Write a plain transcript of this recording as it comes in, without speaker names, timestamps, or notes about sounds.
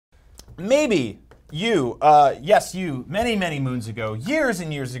maybe you, yes, you, many, many moons ago, years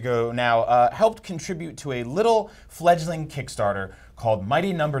and years ago now, helped contribute to a little fledgling Kickstarter called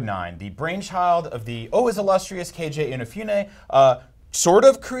Mighty Number 9, the brainchild of the always illustrious KJ Inafune, sort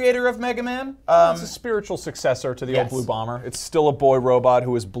of creator of Mega Man. It's a spiritual successor to the old Blue Bomber. It's still a boy robot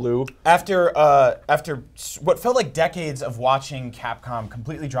who is blue. After what felt like decades of watching Capcom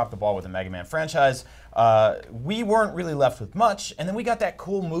completely drop the ball with the Mega Man franchise, we weren't really left with much, and then we got that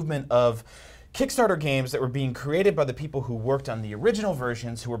cool movement of Kickstarter games that were being created by the people who worked on the original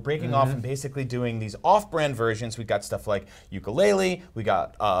versions, who were breaking off and basically doing these off-brand versions. We got stuff like Yooka-Laylee, we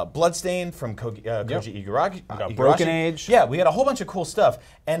got Bloodstained from Koji Igarashi. We got Broken Age. Yeah, we had a whole bunch of cool stuff,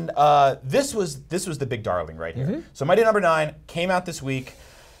 and this was the big darling right here. So Mighty Number 9 came out this week.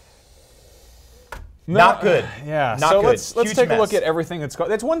 Not good. Yeah. Not so good. let's take a look at everything that's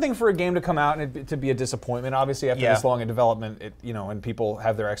going. It's one thing for a game to come out and to be a disappointment. Obviously, after this long in development, and people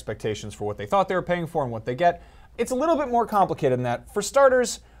have their expectations for what they thought they were paying for and what they get. It's a little bit more complicated than that. For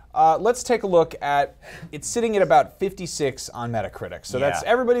starters, let's take a look at. It's sitting at about 56 on Metacritic. So that's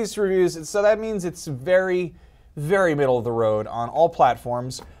everybody's reviews. So that means it's very, very middle of the road on all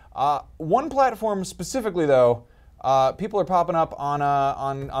platforms. One platform specifically, though, people are popping up on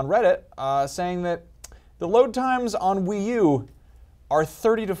Reddit saying that the load times on Wii U are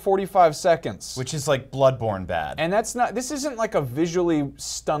 30 to 45 seconds. Which is like Bloodborne bad. And that's not. This isn't like a visually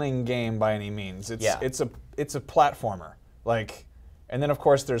stunning game by any means. It's a platformer. And then of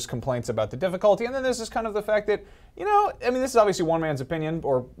course there's complaints about the difficulty, and then there's just kind of the fact that, I mean, this is obviously one man's opinion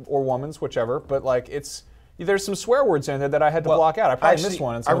or woman's, whichever, but there's some swear words in there that I had to block out. I probably missed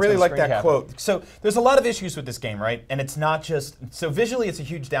one. I really like that quote. So there's a lot of issues with this game, right? And it's not just, so visually it's a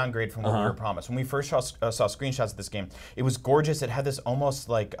huge downgrade from what we were promised. When we first saw screenshots of this game, it was gorgeous. It had this almost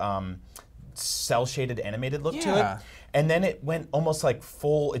like cel-shaded animated look to it. And then it went almost like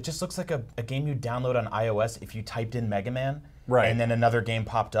full, it just looks like a game you'd download on iOS if you typed in Mega Man. Right. And then another game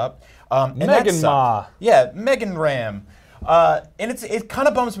popped up. Megan Ma. Yeah, Megan Ram. And it kind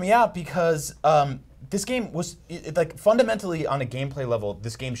of bums me out because this game was, fundamentally on a gameplay level,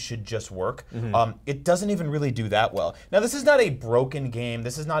 this game should just work. It doesn't even really do that well. Now, this is not a broken game.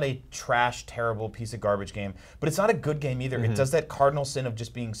 This is not a trash, terrible piece of garbage game, but it's not a good game either. It does that cardinal sin of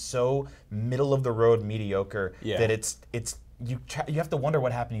just being so middle-of-the-road mediocre that you have to wonder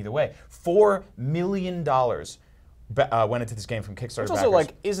what happened either way. $4 million went into this game from Kickstarter. Which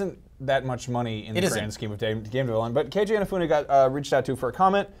also isn't that much money in the grand scheme of game development. But KJ Inafune got reached out to for a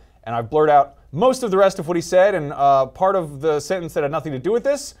comment, and I've blurred out most of the rest of what he said, and part of the sentence that had nothing to do with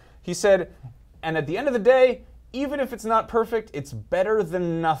this, he said, and at the end of the day, even if it's not perfect, it's better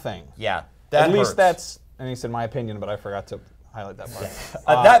than nothing. Yeah, that At least hurts. That's, and he said my opinion, but I forgot to highlight that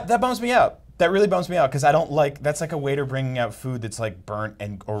part. That bums me out. That really bums me out, because I don't like, that's like a waiter bringing out food that's like burnt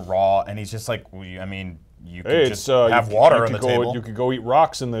or raw, and he's just like, well, I mean, you could just have water on the table. You could go eat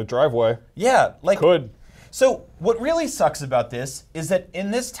rocks in the driveway. Yeah, Could. So what really sucks about this is that in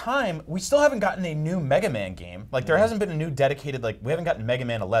this time, we still haven't gotten a new Mega Man game. There hasn't been a new dedicated, we haven't gotten Mega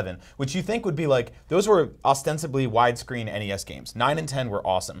Man 11, which you think would be those were ostensibly widescreen NES games. 9 and 10 were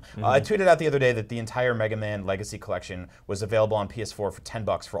awesome. I tweeted out the other day that the entire Mega Man Legacy Collection was available on PS4 for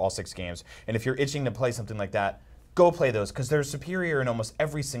 $10 for all 6 games. And if you're itching to play something like that, go play those, because they're superior in almost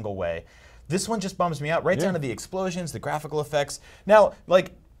every single way. This one just bums me out, right down to the explosions, the graphical effects. Now,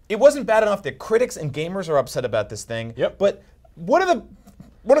 it wasn't bad enough that critics and gamers are upset about this thing. But one of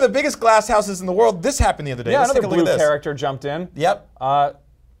the biggest glass houses in the world, this happened the other day. Yeah, Let's another take a look blue at this. character jumped in. Yep.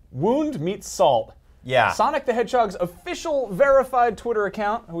 Wound meets salt. Yeah. Sonic the Hedgehog's official verified Twitter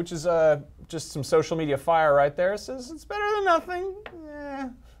account, which is just some social media fire right there, says it's better than nothing.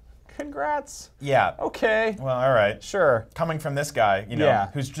 Congrats. Yeah. Okay. Well, all right. Sure. Coming from this guy,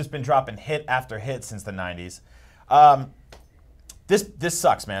 who's just been dropping hit after hit since the 90s. This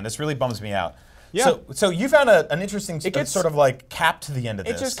sucks, man. This really bums me out. Yeah. So you found an interesting sort of cap to the end of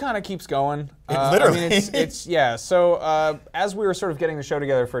this. It just kind of keeps going. Literally. I mean, it's yeah. So as we were sort of getting the show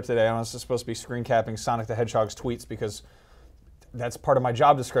together for today, I was supposed to be screen capping Sonic the Hedgehog's tweets because that's part of my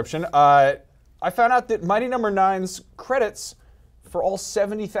job description. I found out that Mighty Number 9's credits for all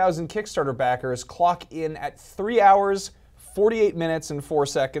 70,000 Kickstarter backers clock in at 3 hours, 48 minutes, and 4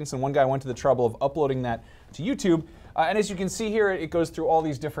 seconds. And one guy went to the trouble of uploading that to YouTube. And as you can see here, it goes through all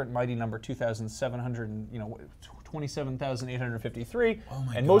these different Mighty Number 2,700, 27,853. Oh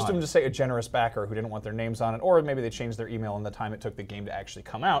my and most of them just say a generous backer who didn't want their names on it, or maybe they changed their email in the time it took the game to actually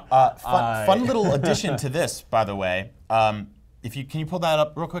come out. Fun little addition to this, by the way. Can you pull that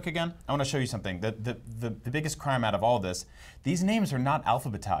up real quick again? I want to show you something. The biggest crime out of all of this, these names are not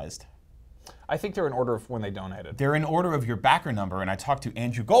alphabetized. I think they're in order of when they donated. They're in order of your backer number, and I talked to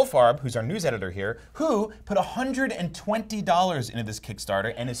Andrew Goldfarb, who's our news editor here, who put $120 into this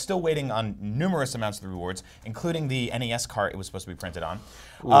Kickstarter and is still waiting on numerous amounts of the rewards, including the NES cart it was supposed to be printed on.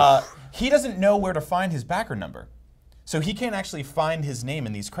 He doesn't know where to find his backer number. So he can't actually find his name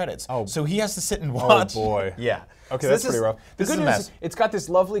in these credits. Oh. So he has to sit and watch. Oh boy. Yeah. Okay, so that's pretty rough. This is a mess. It's got this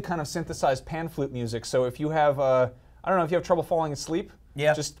lovely kind of synthesized pan flute music, so if you have, I don't know, if you have trouble falling asleep,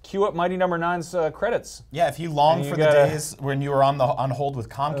 just cue up Mighty Number 9's credits. Yeah, if you long for the days when you were on hold with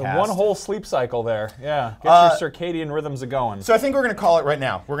Comcast. One whole sleep cycle there, yeah. Get your circadian rhythms a-going. So I think we're going to call it right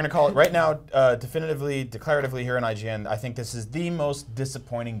now. We're going to call it right now, definitively, declaratively here on IGN. I think this is the most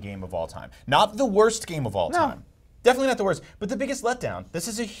disappointing game of all time. Not the worst game of all time. Definitely not the worst, but the biggest letdown. This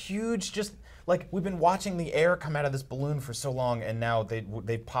is a huge, like, we've been watching the air come out of this balloon for so long, and now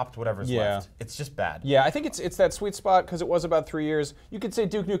they popped whatever's left. It's just bad. Yeah, I think it's that sweet spot, because it was about 3 years. You could say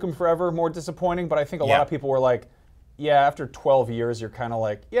Duke Nukem Forever, more disappointing, but I think a lot of people were like, yeah, after 12 years, you're kind of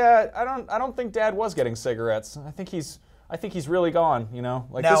like, yeah, I don't think Dad was getting cigarettes. I think he's really gone, you know?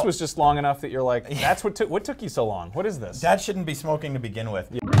 Like, now, this was just long enough that you're like, that's what took you so long? What is this? Dad shouldn't be smoking to begin with.